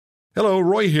Hello,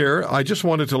 Roy here. I just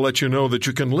wanted to let you know that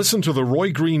you can listen to The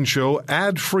Roy Green Show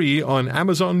ad-free on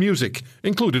Amazon Music,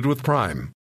 included with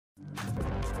Prime.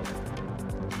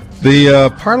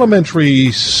 The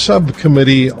Parliamentary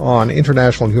Subcommittee on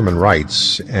International Human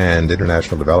Rights and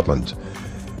International Development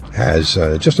has,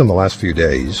 just in the last few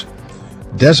days,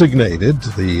 designated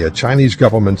the Chinese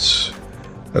government's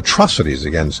atrocities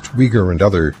against Uyghur and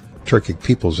other Turkic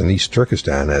peoples in East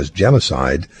Turkestan as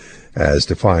genocide, as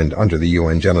defined under the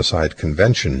UN Genocide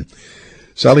Convention.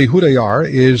 Salih Hudayar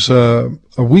is a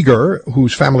Uyghur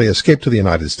whose family escaped to the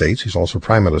United States. He's also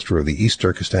Prime Minister of the East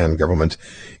Turkestan government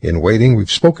in waiting. We've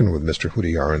spoken with Mr.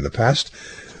 Hudayar in the past.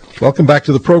 Welcome back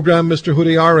to the program, Mr.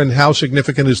 Hudayar, and how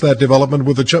significant is that development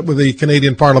with the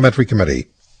Canadian Parliamentary Committee?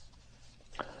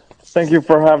 Thank you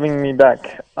for having me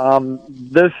back.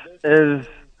 This is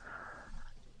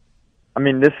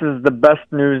the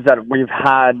best news that we've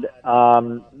had,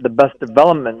 the best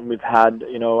development we've had,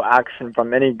 action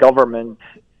from any government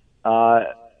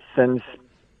since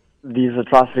these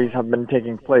atrocities have been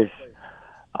taking place.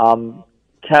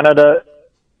 Canada's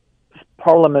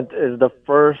Parliament is the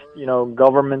first,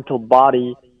 governmental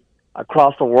body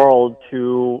across the world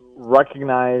to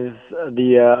recognize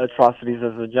the atrocities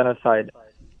as a genocide.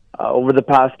 Over the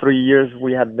past 3 years,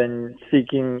 we had been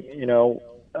seeking,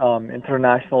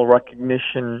 international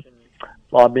recognition,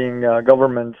 lobbying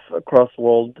governments across the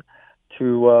world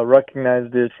to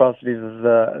recognize the atrocities as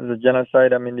a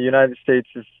genocide. The United States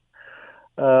is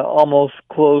almost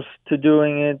close to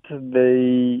doing it.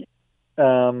 The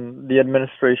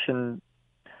administration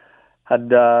had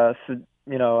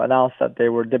announced that they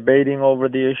were debating over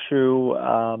the issue.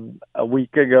 A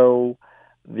week ago,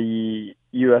 the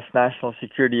U.S. National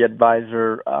Security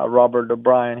Advisor, Robert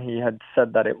O'Brien, he had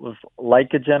said that it was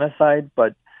like a genocide,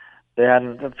 but they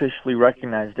hadn't officially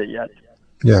recognized it yet.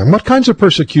 Yeah, and what kinds of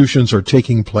persecutions are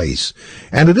taking place?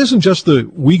 And it isn't just the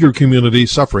Uyghur community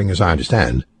suffering, as I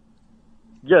understand.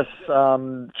 Yes,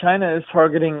 China is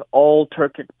targeting all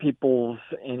Turkic peoples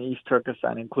in East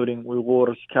Turkestan, including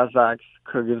Uyghurs, Kazakhs,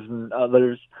 Kyrgyz, and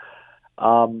others.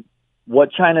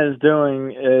 What China is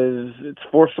doing is it's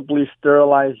forcibly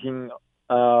sterilizing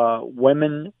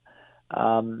women.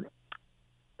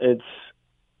 It's,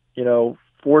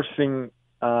 forcing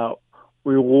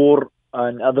Uyghur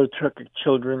and other Turkic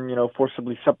children,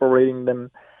 forcibly separating them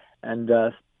and,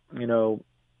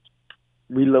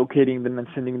 relocating them and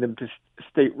sending them to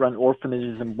state-run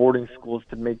orphanages and boarding schools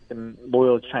to make them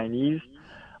loyal Chinese.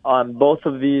 Both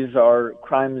of these are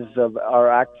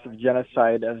acts of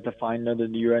genocide as defined under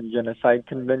the UN Genocide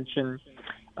Convention.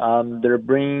 They're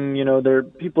bringing,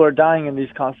 people are dying in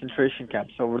these concentration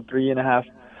camps. Over 3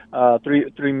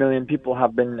 million people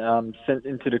have been sent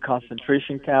into the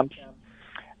concentration camps,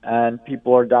 and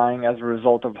people are dying as a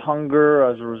result of hunger,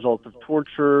 as a result of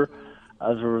torture,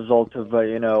 as a result of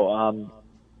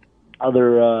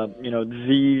other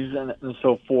disease and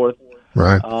so forth.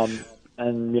 Right.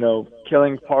 And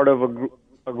killing part of a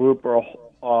group or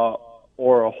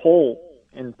a whole.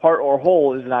 In part or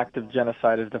whole is an act of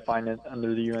genocide as defined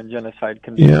under the UN Genocide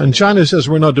Convention. Yeah, and China says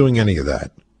we're not doing any of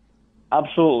that.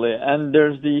 Absolutely. And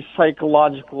there's the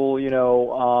psychological,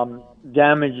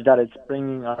 damage that it's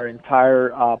bringing our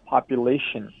entire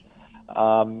population.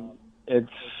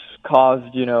 It's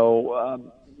caused,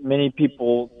 many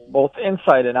people, both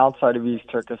inside and outside of East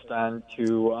Turkestan,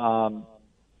 to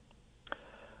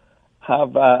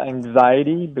have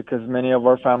anxiety because many of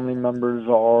our family members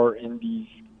are in these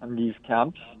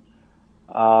camps.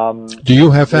 Do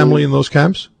you have family in those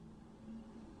camps?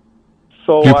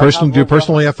 So do you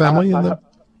personally have family in them?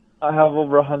 I have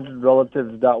over 100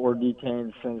 relatives that were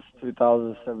detained since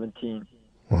 2017.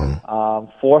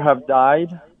 Wow. 4 have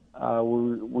died.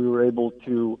 We were able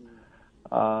to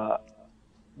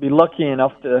be lucky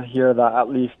enough to hear that at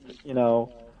least,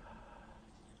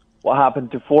 what happened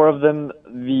to 4 of them.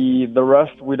 The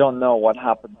rest, we don't know what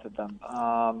happened to them.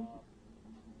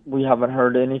 We haven't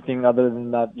heard anything other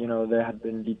than that, they had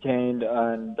been detained,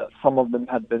 and some of them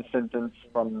had been sentenced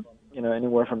from,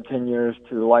 anywhere from 10 years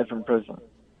to life in prison.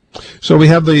 So we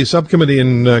have the subcommittee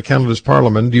in Canada's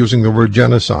Parliament using the word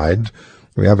genocide.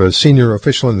 We have a senior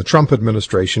official in the Trump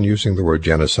administration using the word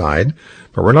genocide,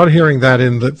 but we're not hearing that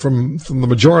from the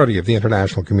majority of the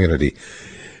international community.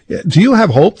 Do you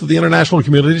have hope that the international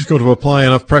community is going to apply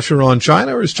enough pressure on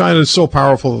China, or is China so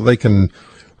powerful that they can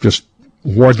just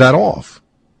ward that off?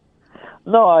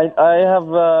 No, I have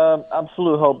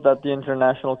absolute hope that the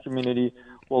international community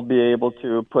will be able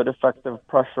to put effective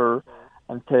pressure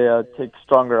and take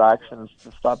stronger actions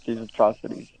to stop these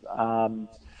atrocities.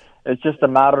 It's just a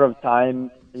matter of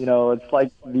time. It's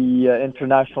like the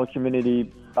international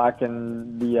community back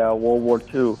in the World War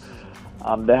II.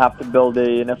 They have to build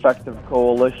an effective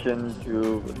coalition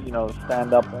to,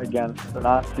 stand up against the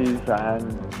Nazis.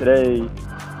 And today,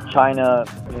 China,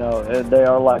 they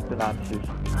are like the Nazis.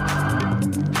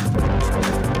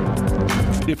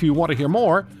 If you want to hear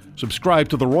more, subscribe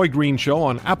to The Roy Green Show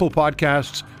on Apple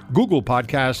Podcasts, Google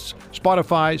Podcasts,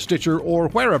 Spotify, Stitcher, or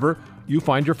wherever you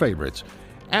find your favorites.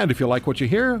 And if you like what you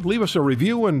hear, leave us a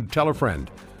review and tell a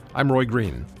friend. I'm Roy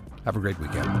Green. Have a great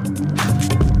weekend.